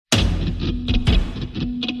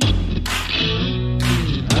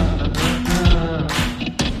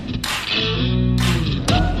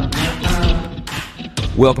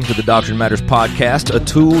Welcome to the Doctrine Matters Podcast, a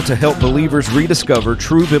tool to help believers rediscover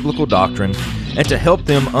true biblical doctrine and to help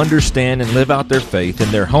them understand and live out their faith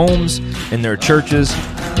in their homes, in their churches,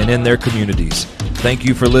 and in their communities. Thank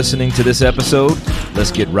you for listening to this episode.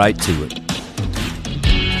 Let's get right to it.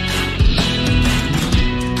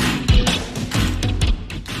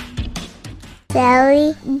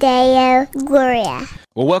 Soli Deo Gloria.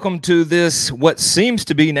 Well, welcome to this, what seems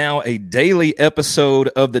to be now a daily episode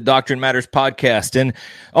of the Doctrine Matters Podcast. And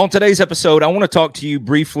on today's episode, I want to talk to you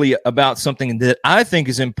briefly about something that I think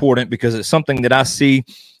is important because it's something that I see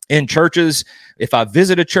in churches. If I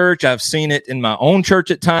visit a church, I've seen it in my own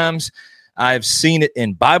church at times. I've seen it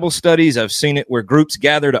in Bible studies. I've seen it where groups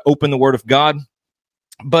gather to open the Word of God.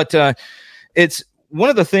 But it's one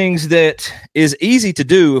of the things that is easy to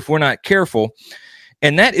do if we're not careful,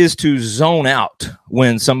 and that is to zone out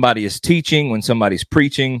when somebody is teaching, when somebody's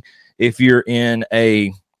preaching. If you're in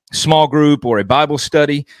a small group or a Bible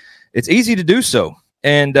study, it's easy to do so.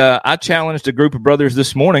 And I challenged a group of brothers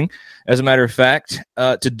this morning, as a matter of fact,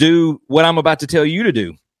 to do what I'm about to tell you to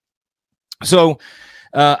do. So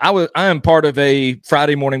I am part of a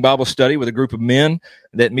Friday morning Bible study with a group of men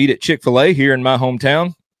that meet at Chick-fil-A here in my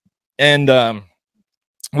hometown. And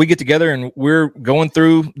we get together and we're going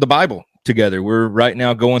through the Bible together. We're right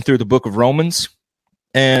now going through the book of Romans,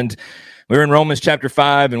 and we're in Romans chapter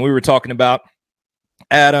 5, and we were talking about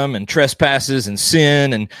Adam and trespasses and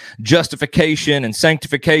sin and justification and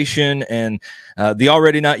sanctification and the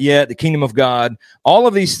already not yet, the kingdom of God, all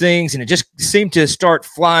of these things. And it just seemed to start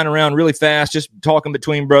flying around really fast, just talking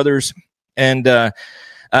between brothers. And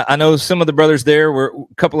I know some of the brothers there a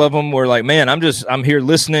couple of them were like, man, I'm here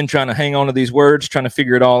listening, trying to hang on to these words, trying to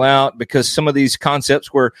figure it all out, because some of these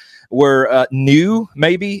concepts were new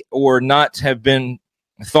maybe, or not have been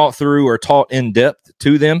thought through or taught in depth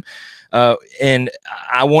to them. And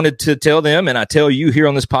I wanted to tell them, and I tell you here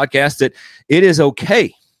on this podcast, that it is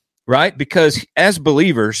okay, right? Because as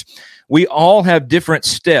believers, we all have different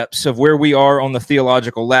steps of where we are on the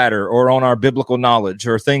theological ladder or on our biblical knowledge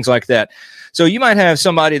or things like that. So you might have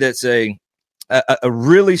somebody that's a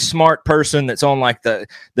really smart person that's on like the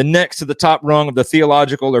next to the top rung of the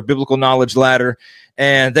theological or biblical knowledge ladder,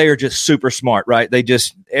 and they are just super smart, right? They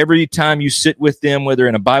just, every time you sit with them, whether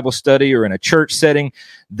in a Bible study or in a church setting,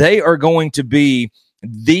 they are going to be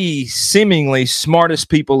the seemingly smartest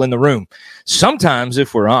people in the room. Sometimes,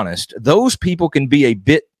 if we're honest, those people can be a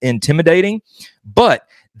bit intimidating, but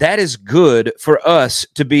that is good for us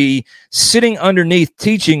to be sitting underneath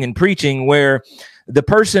teaching and preaching, where the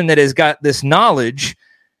person that has got this knowledge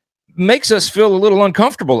makes us feel a little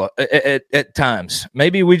uncomfortable at times.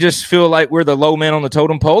 Maybe we just feel like we're the low man on the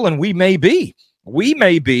totem pole, and we may be,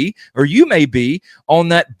 or you may be on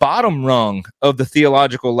that bottom rung of the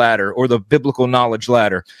theological ladder or the biblical knowledge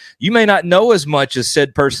ladder. You may not know as much as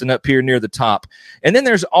said person up here near the top. And then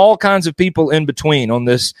there's all kinds of people in between on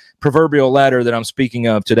this proverbial ladder that I'm speaking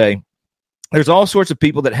of today. There's all sorts of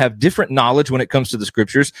people that have different knowledge when it comes to the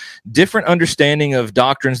scriptures, different understanding of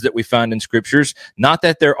doctrines that we find in scriptures. Not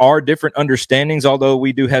that there are different understandings, although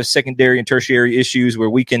we do have secondary and tertiary issues where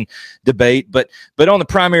we can debate. But on the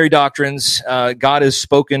primary doctrines, God has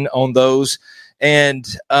spoken on those. And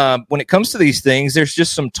when it comes to these things, there's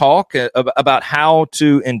just some talk about how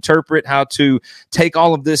to interpret, how to take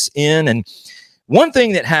all of this in. And one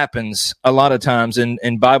thing that happens a lot of times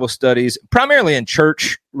in Bible studies, primarily in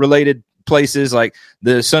church-related places like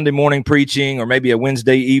the Sunday morning preaching, or maybe a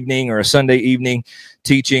Wednesday evening or a Sunday evening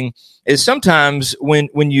teaching, is sometimes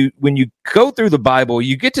when you go through the Bible,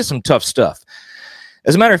 you get to some tough stuff.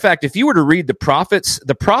 As a matter of fact, if you were to read the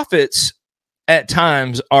prophets at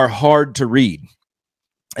times are hard to read.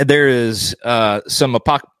 There is some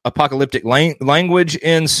apocalyptic language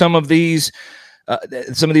in some of these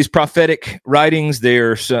prophetic writings.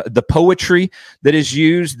 There's the poetry that is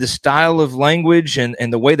used, the style of language and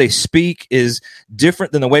the way they speak is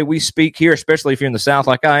different than the way we speak here, especially if you're in the South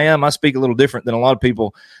like I am. I speak a little different than a lot of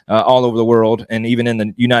people all over the world, and even in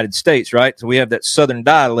the United States, right? So we have that Southern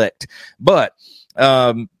dialect. But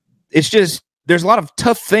it's just, there's a lot of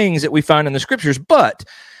tough things that we find in the scriptures. But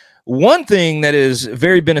one thing that is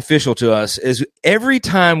very beneficial to us is every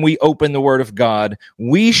time we open the Word of God,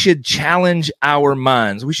 we should challenge our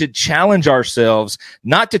minds. We should challenge ourselves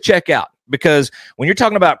not to check out, because when you're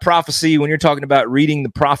talking about prophecy, when you're talking about reading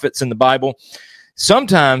the prophets in the Bible,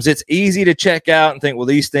 sometimes it's easy to check out and think, well,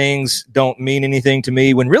 these things don't mean anything to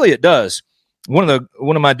me, when really it does. One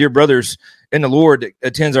of my dear brothers in the Lord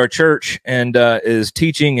attends our church and is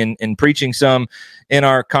teaching and preaching some in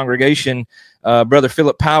our congregation. Brother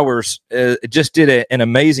Philip Powers just did an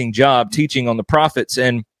amazing job teaching on the prophets.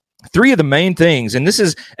 And Three of the main things, and this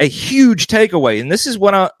is a huge takeaway, and this is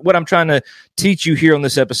what I'm trying to teach you here on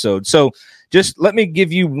this episode. So just let me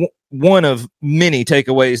give you one of many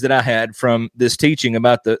takeaways that I had from this teaching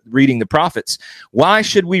about reading the prophets. Why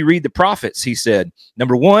should we read the prophets? He said,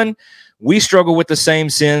 number one, we struggle with the same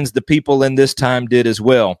sins the people in this time did as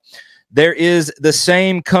well. There is the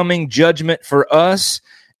same coming judgment for us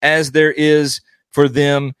as there is for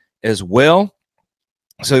them as well.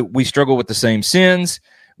 So we struggle with the same sins.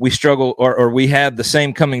 We struggle or we have the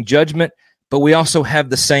same coming judgment, but we also have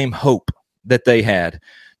the same hope that they had,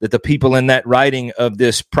 that the people in that writing of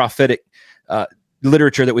this prophetic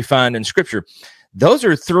literature that we find in Scripture. Those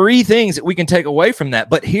are three things that we can take away from that.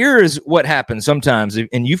 But here is what happens sometimes,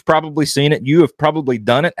 and you've probably seen it. You have probably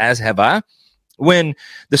done it, as have I. When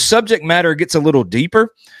the subject matter gets a little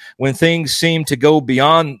deeper, when things seem to go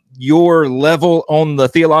beyond your level on the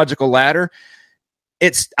theological ladder,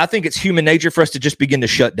 I think it's human nature for us to just begin to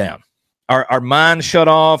shut down. Our minds shut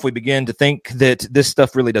off. We begin to think that this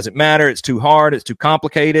stuff really doesn't matter. It's too hard. It's too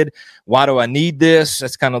complicated. Why do I need this?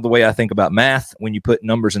 That's kind of the way I think about math when you put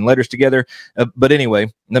numbers and letters together. But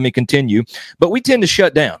anyway, let me continue. But we tend to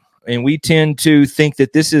shut down, and we tend to think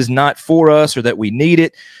that this is not for us or that we need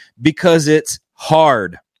it because it's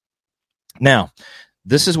hard. Now,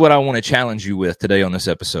 this is what I want to challenge you with today on this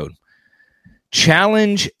episode.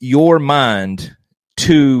 Challenge your mind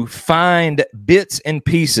to find bits and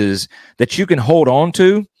pieces that you can hold on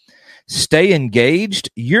to. Stay engaged.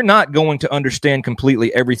 You're not going to understand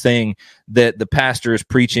completely everything that the pastor is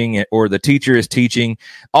preaching or the teacher is teaching,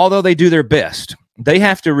 although they do their best. They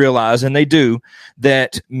have to realize, and they do,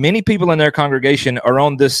 that many people in their congregation are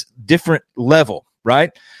on this different level, right?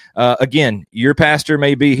 Again, your pastor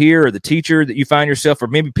may be here, or the teacher that you find yourself, or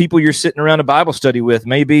maybe people you're sitting around a Bible study with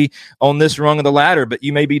may be on this rung of the ladder, but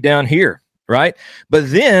you may be down here. Right?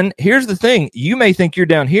 But then here's the thing. You may think you're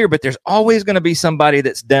down here, but there's always going to be somebody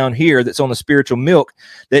that's down here that's on the spiritual milk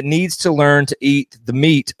that needs to learn to eat the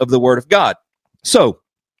meat of the Word of God. So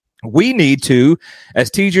we need to,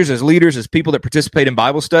 as teachers, as leaders, as people that participate in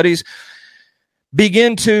Bible studies,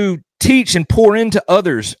 begin to teach and pour into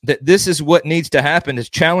others that this is what needs to happen, is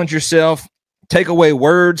challenge yourself, take away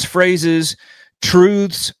words, phrases,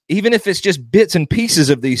 truths, even if it's just bits and pieces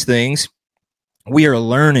of these things. We are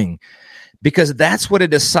learning. Because that's what a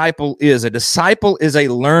disciple is. A disciple is a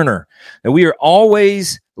learner. And we are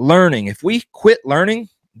always learning. If we quit learning,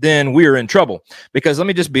 then we are in trouble. Because let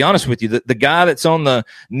me just be honest with you. The guy that's on the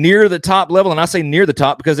near the top level, and I say near the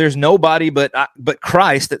top because there's nobody but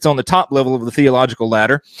Christ that's on the top level of the theological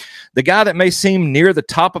ladder. The guy that may seem near the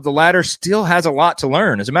top of the ladder still has a lot to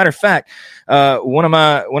learn. As a matter of fact, one of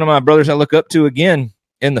my brothers I look up to again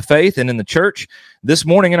in the faith and in the church this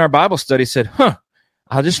morning in our Bible study said,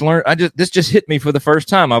 this just hit me for the first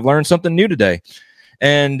time. I've learned something new today.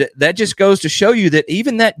 And that just goes to show you that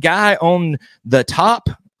even that guy on the top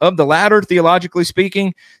of the ladder, theologically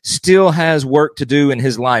speaking, still has work to do in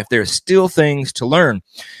his life. There's still things to learn.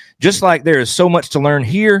 Just like there is so much to learn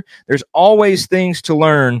here, there's always things to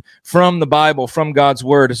learn from the Bible, from God's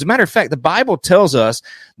Word. As a matter of fact, the Bible tells us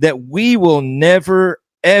that we will never,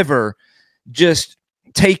 ever just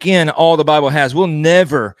take in all the Bible has. We'll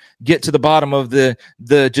never get to the bottom of the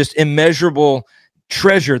just immeasurable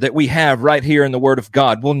treasure that we have right here in the Word of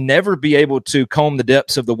God. We'll never be able to comb the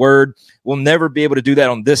depths of the Word. We'll never be able to do that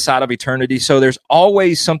on this side of eternity. So there's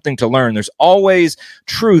always something to learn. There's always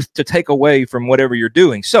truth to take away from whatever you're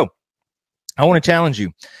doing. So I want to challenge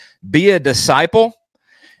you. Be a disciple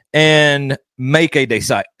and make a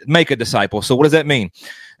disciple. So what does that mean?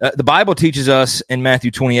 The Bible teaches us in Matthew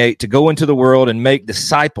 28 to go into the world and make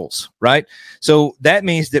disciples, right? So that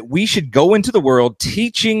means that we should go into the world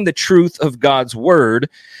teaching the truth of God's Word,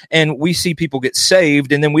 and we see people get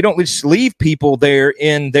saved, and then we don't just leave people there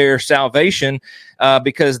in their salvation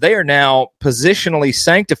because they are now positionally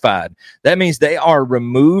sanctified. That means they are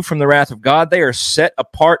removed from the wrath of God. They are set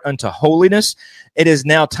apart unto holiness. It is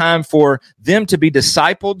now time for them to be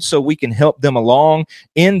discipled so we can help them along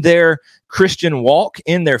in their Christian walk,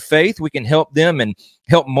 in their faith. We can help them and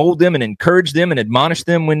help mold them and encourage them and admonish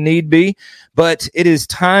them when need be. But it is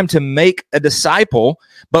time to make a disciple.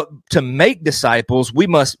 But to make disciples, we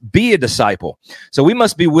must be a disciple. So we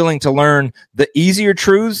must be willing to learn the easier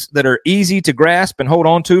truths that are easy to grasp and hold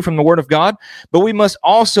on to from the Word of God. But we must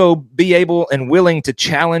also be able and willing to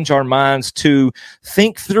challenge our minds to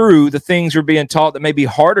think through the things we're being taught that may be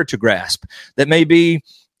harder to grasp, that may be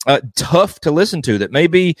tough to listen to, that may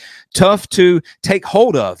be tough to take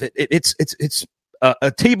hold of. It's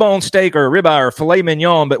a T-bone steak or a ribeye or a filet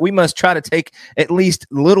mignon, but we must try to take at least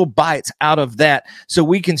little bites out of that so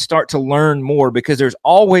we can start to learn more, because there's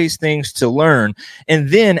always things to learn. And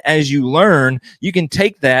then as you learn, you can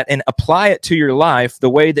take that and apply it to your life the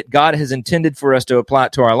way that God has intended for us to apply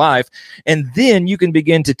it to our life. And then you can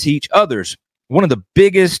begin to teach others. One of the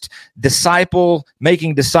biggest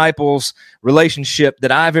making disciples relationship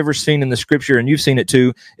that I've ever seen in the scripture, and you've seen it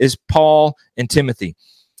too, is Paul and Timothy.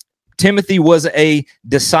 Timothy was a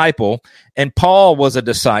disciple, and Paul was a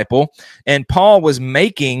disciple, and Paul was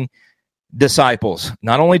making disciples.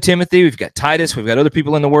 Not only Timothy, we've got Titus, we've got other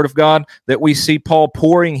people in the Word of God that we see Paul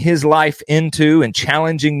pouring his life into and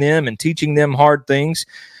challenging them and teaching them hard things.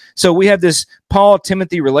 So we have this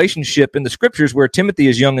Paul-Timothy relationship in the scriptures where Timothy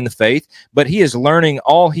is young in the faith, but he is learning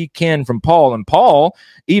all he can from Paul. And Paul,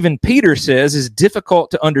 even Peter says, is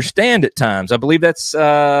difficult to understand at times. I believe that's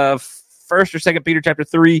 1st or 2nd Peter chapter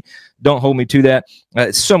 3. Don't hold me to that.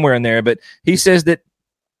 It's somewhere in there. But he says that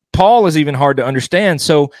Paul is even hard to understand.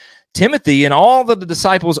 So Timothy and all of the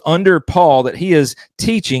disciples under Paul that he is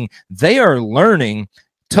teaching, they are learning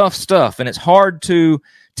tough stuff. And it's hard to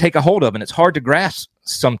take a hold of, and it's hard to grasp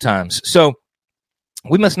sometimes. So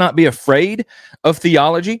we must not be afraid of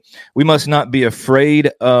theology. We must not be afraid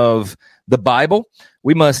of the Bible.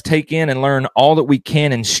 We must take in and learn all that we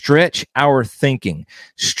can and stretch our thinking,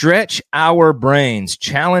 stretch our brains,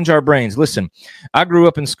 challenge our brains. Listen, I grew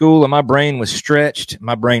up in school and my brain was stretched.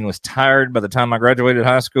 My brain was tired by the time I graduated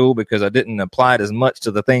high school because I didn't apply it as much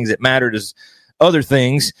to the things that mattered as other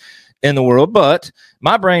things in the world. But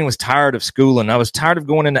my brain was tired of school, and I was tired of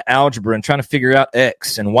going into algebra and trying to figure out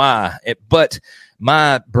X and Y. But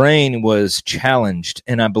my brain was challenged,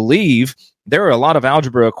 and I believe there are a lot of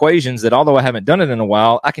algebra equations that, although I haven't done it in a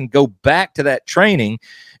while, I can go back to that training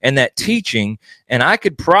and that teaching, and I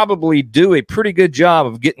could probably do a pretty good job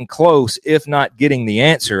of getting close, if not getting the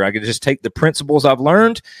answer. I could just take the principles I've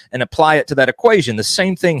learned and apply it to that equation. The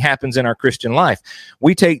same thing happens in our Christian life.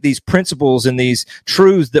 We take these principles and these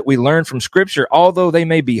truths that we learn from Scripture, although they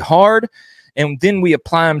may be hard, and then we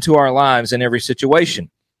apply them to our lives in every situation.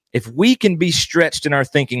 If we can be stretched in our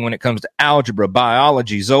thinking when it comes to algebra,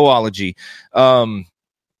 biology, zoology,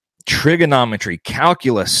 trigonometry,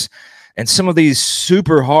 calculus, and some of these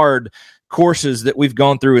super hard courses that we've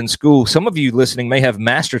gone through in school, some of you listening may have a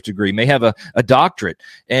master's degree, may have a doctorate,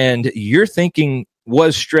 and your thinking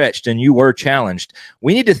was stretched and you were challenged.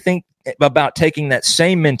 We need to think about taking that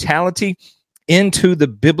same mentality into the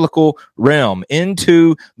biblical realm,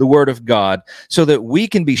 into the Word of God, so that we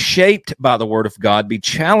can be shaped by the Word of God, be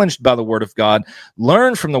challenged by the Word of God,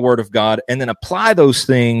 learn from the Word of God, and then apply those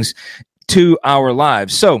things to our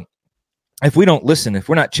lives. So if we don't listen, if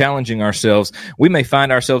we're not challenging ourselves, we may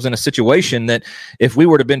find ourselves in a situation that if we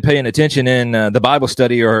were to have been paying attention in the Bible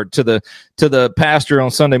study or to the pastor on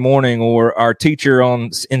Sunday morning or our teacher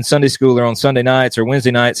in Sunday school or on Sunday nights or Wednesday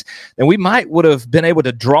nights, then we would have been able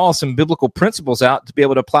to draw some biblical principles out to be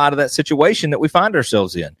able to apply to that situation that we find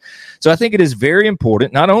ourselves in. So I think it is very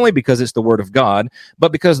important, not only because it's the Word of God,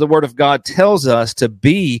 but because the Word of God tells us to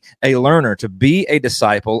be a learner, to be a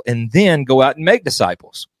disciple, and then go out and make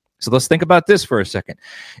disciples. So let's think about this for a second.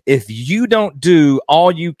 If you don't do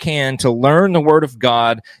all you can to learn the Word of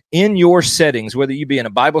God in your settings, whether you be in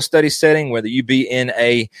a Bible study setting, whether you be in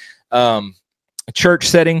a church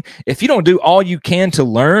setting, if you don't do all you can to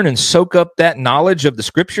learn and soak up that knowledge of the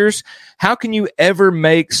Scriptures, how can you ever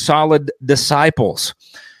make solid disciples?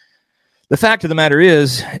 The fact of the matter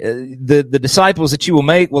is, the disciples that you will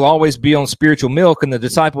make will always be on spiritual milk, and the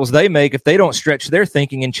disciples they make, if they don't stretch their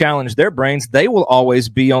thinking and challenge their brains, they will always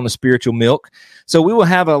be on the spiritual milk. So we will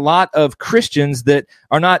have a lot of Christians that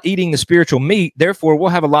are not eating the spiritual meat. Therefore,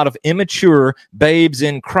 we'll have a lot of immature babes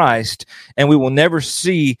in Christ, and we will never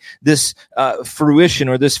see this fruition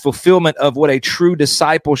or this fulfillment of what a true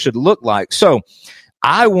disciple should look like. So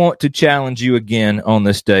I want to challenge you again on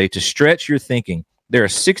this day to stretch your thinking. There are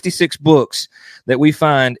 66 books that we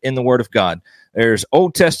find in the Word of God. There's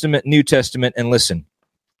Old Testament, New Testament, and listen,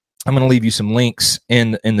 I'm going to leave you some links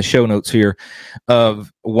in the show notes here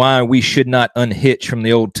of why we should not unhitch from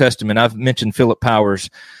the Old Testament. I've mentioned Philip Powers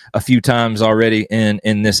a few times already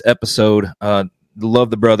in this episode.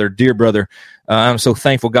 Love the brother, dear brother. I'm so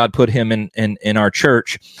thankful God put him in our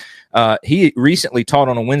church. He recently taught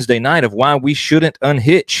on a Wednesday night of why we shouldn't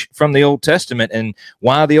unhitch from the Old Testament and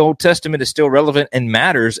why the Old Testament is still relevant and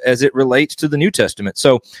matters as it relates to the New Testament.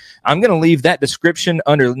 So I'm going to leave that description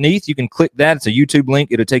underneath. You can click that. It's a YouTube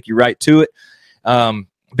link. It'll take you right to it.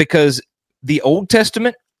 Because the Old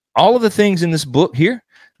Testament, all of the things in this book here,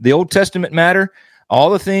 the Old Testament matter. All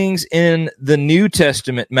the things in the New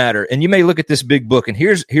Testament matter. And you may look at this big book, and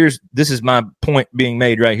this is my point being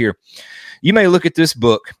made right here. You may look at this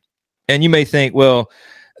book and you may think, well,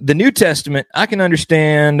 the New Testament, I can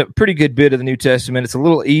understand a pretty good bit of the New Testament. It's a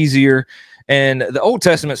little easier, and the Old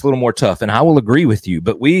Testament's a little more tough. And I will agree with you,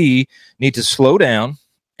 but we need to slow down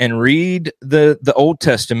and read the Old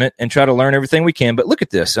Testament and try to learn everything we can. But look at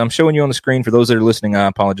this. I'm showing you on the screen. For those that are listening, I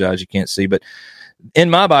apologize, you can't see. But in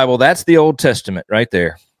my Bible, that's the Old Testament right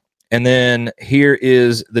there. And then here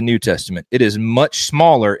is the New Testament. It is much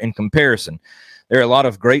smaller in comparison. There are a lot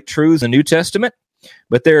of great truths in the New Testament,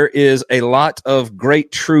 but there is a lot of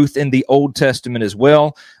great truth in the Old Testament as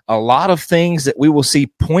well. A lot of things that we will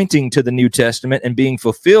see pointing to the New Testament and being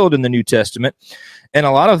fulfilled in the New Testament, and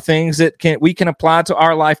a lot of things that we can apply to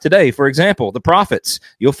our life today. For example, the prophets,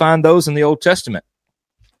 you'll find those in the Old Testament.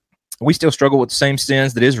 We still struggle with the same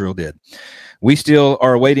sins that Israel did. We still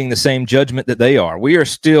are awaiting the same judgment that they are. We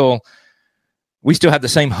still have the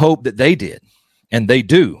same hope that they did, and they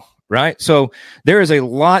do. Right? So there is a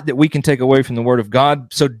lot that we can take away from the Word of God.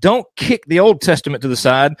 So don't kick the Old Testament to the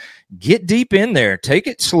side. Get deep in there. Take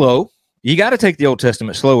it slow. You got to take the Old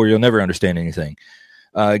Testament slow or you'll never understand anything.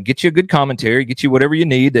 Get you a good commentary. Get you whatever you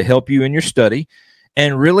need to help you in your study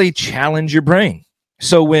and really challenge your brain.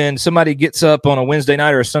 So when somebody gets up on a Wednesday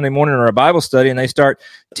night or a Sunday morning or a Bible study and they start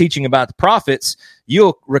teaching about the prophets,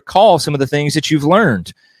 you'll recall some of the things that you've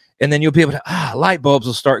learned. And then you'll be able to, light bulbs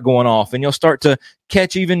will start going off and you'll start to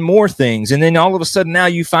catch even more things. And then all of a sudden now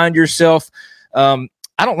you find yourself, I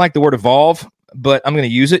don't like the word evolve, but I'm going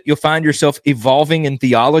to use it. You'll find yourself evolving in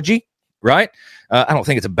theology, right? I don't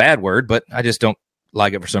think it's a bad word, but I just don't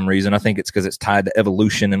like it for some reason. I think it's because it's tied to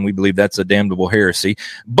evolution and we believe that's a damnable heresy.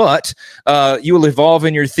 But you will evolve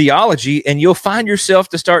in your theology and you'll find yourself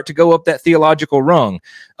to start to go up that theological rung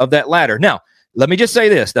of that ladder. Now, let me just say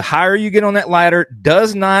this. The higher you get on that ladder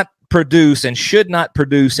does not produce and should not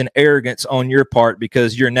produce an arrogance on your part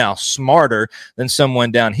because you're now smarter than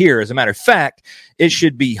someone down here. As a matter of fact, it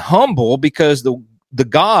should be humble because the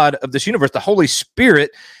God of this universe, the Holy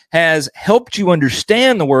Spirit, has helped you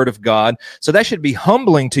understand the Word of God. So that should be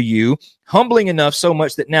humbling to you, humbling enough so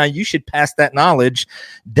much that now you should pass that knowledge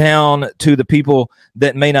down to the people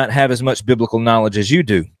that may not have as much biblical knowledge as you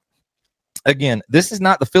do. Again, this is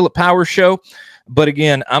not the Philip Powers show, but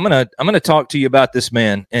again, I'm gonna talk to you about this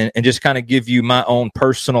man and just kind of give you my own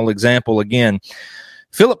personal example. Again,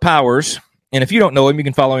 Philip Powers, and if you don't know him, you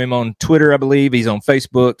can follow him on Twitter. I believe he's on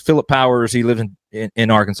Facebook. Philip Powers. He lives in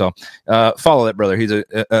Arkansas. Follow that brother. He's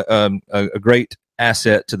a great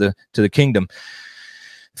asset to the kingdom.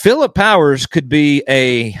 Philip Powers could be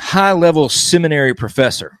a high-level seminary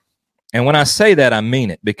professor, and when I say that, I mean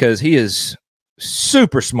it because he is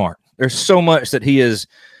super smart. There's so much that he has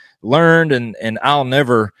learned, and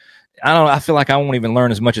I feel like I won't even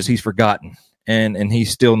learn as much as he's forgotten, and he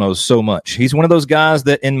still knows so much. He's one of those guys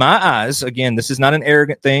that, in my eyes, again, this is not an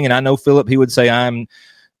arrogant thing, and I know Philip, he would say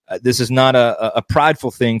this is not a prideful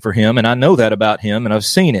thing for him, and I know that about him, and I've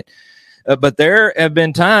seen it. But there have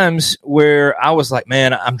been times where I was like,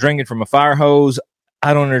 man, I'm drinking from a fire hose.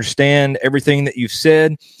 I don't understand everything that you've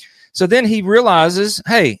said. So then he realizes,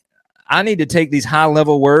 hey, I need to take these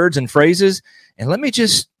high-level words and phrases, and let me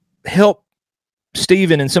just help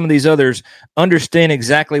Stephen and some of these others understand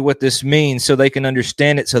exactly what this means so they can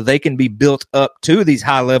understand it, so they can be built up to these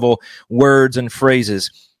high-level words and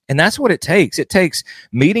phrases. And that's what it takes. It takes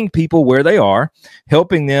meeting people where they are,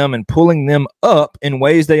 helping them and pulling them up in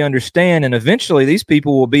ways they understand. And eventually these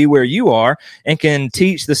people will be where you are and can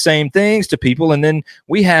teach the same things to people. And then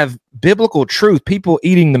we have biblical truth, people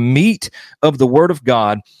eating the meat of the Word of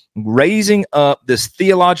God, raising up this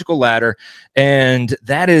theological ladder. And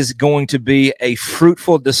that is going to be a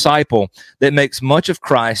fruitful disciple that makes much of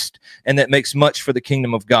Christ and that makes much for the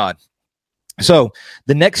kingdom of God. So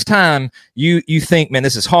the next time you think, man,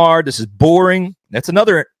 this is hard, this is boring, that's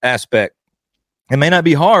another aspect. It may not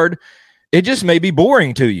be hard. It just may be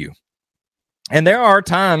boring to you. And there are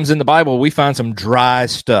times in the Bible we find some dry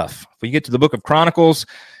stuff. If we get to the book of Chronicles,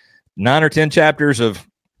 9 or 10 chapters of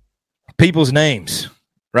people's names,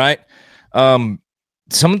 right?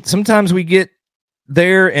 Sometimes we get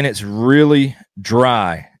there and it's really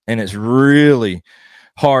dry and it's really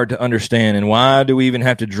hard to understand. And why do we even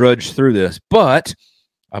have to drudge through this? But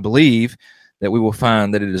I believe that we will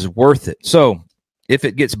find that it is worth it. So if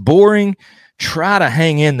it gets boring, try to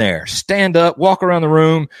hang in there. Stand up, walk around the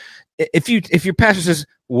room. If your pastor says,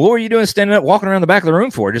 what are you doing standing up, walking around the back of the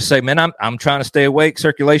room for? Just say, man, I'm trying to stay awake,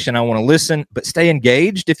 circulation. I want to listen, but stay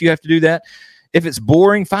engaged if you have to do that. If it's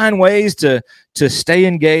boring, find ways to stay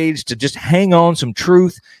engaged, to just hang on some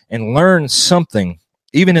truth and learn something,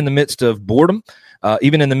 even in the midst of boredom.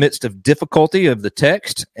 even in the midst of difficulty of the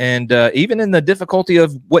text, and even in the difficulty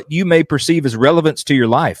of what you may perceive as relevance to your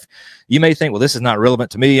life. You may think, well, this is not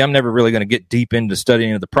relevant to me. I'm never really going to get deep into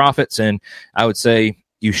studying the prophets. And I would say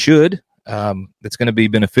you should. It's going to be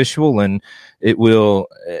beneficial, and it will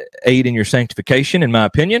aid in your sanctification, in my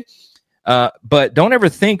opinion. But don't ever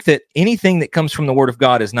think that anything that comes from the Word of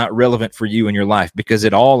God is not relevant for you in your life, because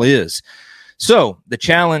it all is. So the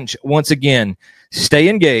challenge, once again, stay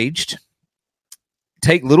engaged,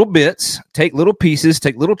 take little bits, take little pieces,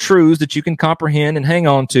 take little truths that you can comprehend and hang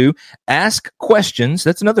on to. Ask questions.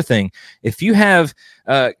 That's another thing. If you have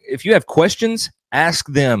questions, ask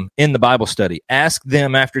them in the Bible study. Ask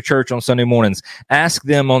them after church on Sunday mornings. Ask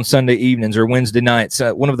them on Sunday evenings or Wednesday nights.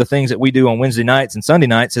 One of the things that we do on Wednesday nights and Sunday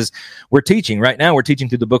nights is we're teaching. Right now, we're teaching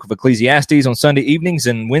through the book of Ecclesiastes on Sunday evenings,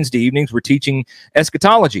 and Wednesday evenings, we're teaching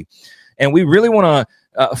eschatology. And we really want to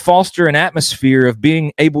foster an atmosphere of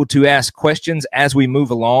being able to ask questions as we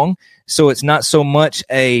move along. So it's not so much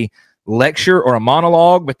a lecture or a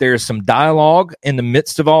monologue, but there's some dialogue in the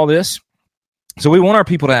midst of all this. So we want our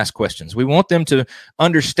people to ask questions. We want them to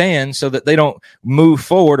understand so that they don't move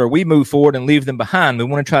forward, or we move forward and leave them behind. We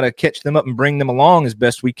want to try to catch them up and bring them along as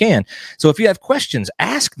best we can. So if you have questions,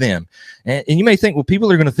 ask them. And you may think, well, people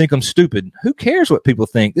are going to think I'm stupid. Who cares what people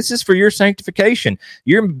think? This is for your sanctification.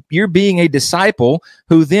 You're being a disciple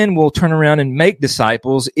who then will turn around and make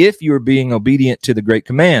disciples if you're being obedient to the great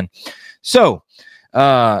command. So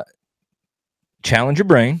challenge your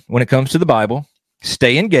brain when it comes to the Bible.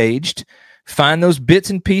 Stay engaged. Find those bits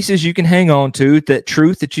and pieces you can hang on to, that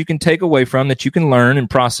truth that you can take away from, that you can learn and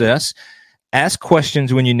process. Ask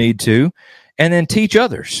questions when you need to, and then teach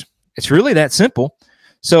others. It's really that simple.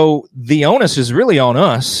 So the onus is really on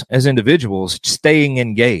us as individuals, staying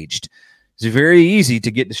engaged. It's very easy to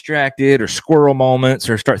get distracted, or squirrel moments,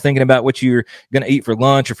 or start thinking about what you're going to eat for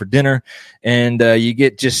lunch or for dinner, and you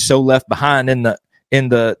get just so left behind in the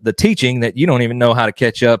teaching that you don't even know how to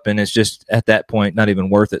catch up, and it's just at that point not even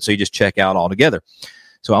worth it. So you just check out altogether.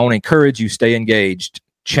 So I want to encourage you, stay engaged,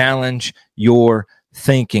 challenge your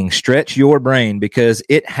thinking, stretch your brain, because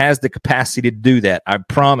it has the capacity to do that. I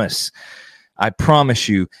promise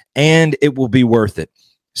you, and it will be worth it.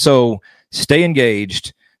 So stay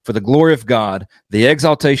engaged for the glory of God, the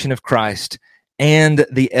exaltation of Christ, and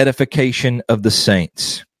the edification of the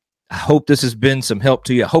saints. I hope this has been some help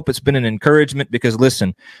to you. I hope it's been an encouragement, because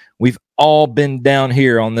listen, we've all been down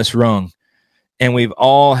here on this rung, and we've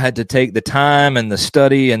all had to take the time and the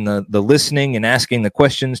study and the listening and asking the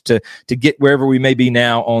questions to get wherever we may be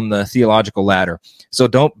now on the theological ladder. So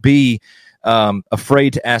don't be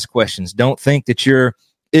afraid to ask questions. Don't think that you're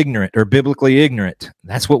ignorant or biblically ignorant.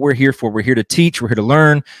 That's what we're here for. We're here to teach. We're here to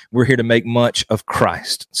learn. We're here to make much of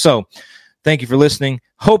Christ. So thank you for listening.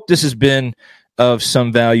 Hope this has been of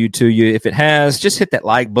some value to you. If it has, just hit that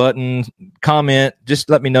like button, comment, just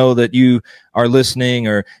let me know that you are listening,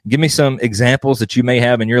 or give me some examples that you may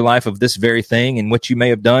have in your life of this very thing and what you may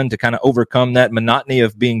have done to kind of overcome that monotony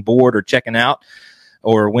of being bored or checking out,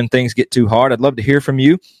 or when things get too hard. I'd love to hear from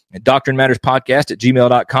you at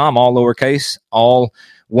doctrinematterspodcast@gmail.com, all lowercase, all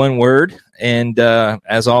one word. And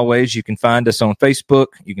as always, you can find us on Facebook.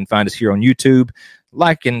 You can find us here on YouTube.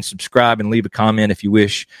 Like and subscribe and leave a comment if you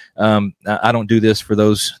wish. I don't do this for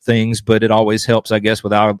those things, but it always helps, I guess,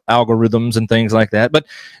 with our algorithms and things like that. But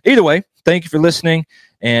either way, thank you for listening,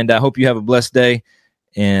 and I hope you have a blessed day.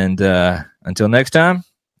 And until next time,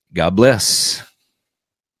 God bless.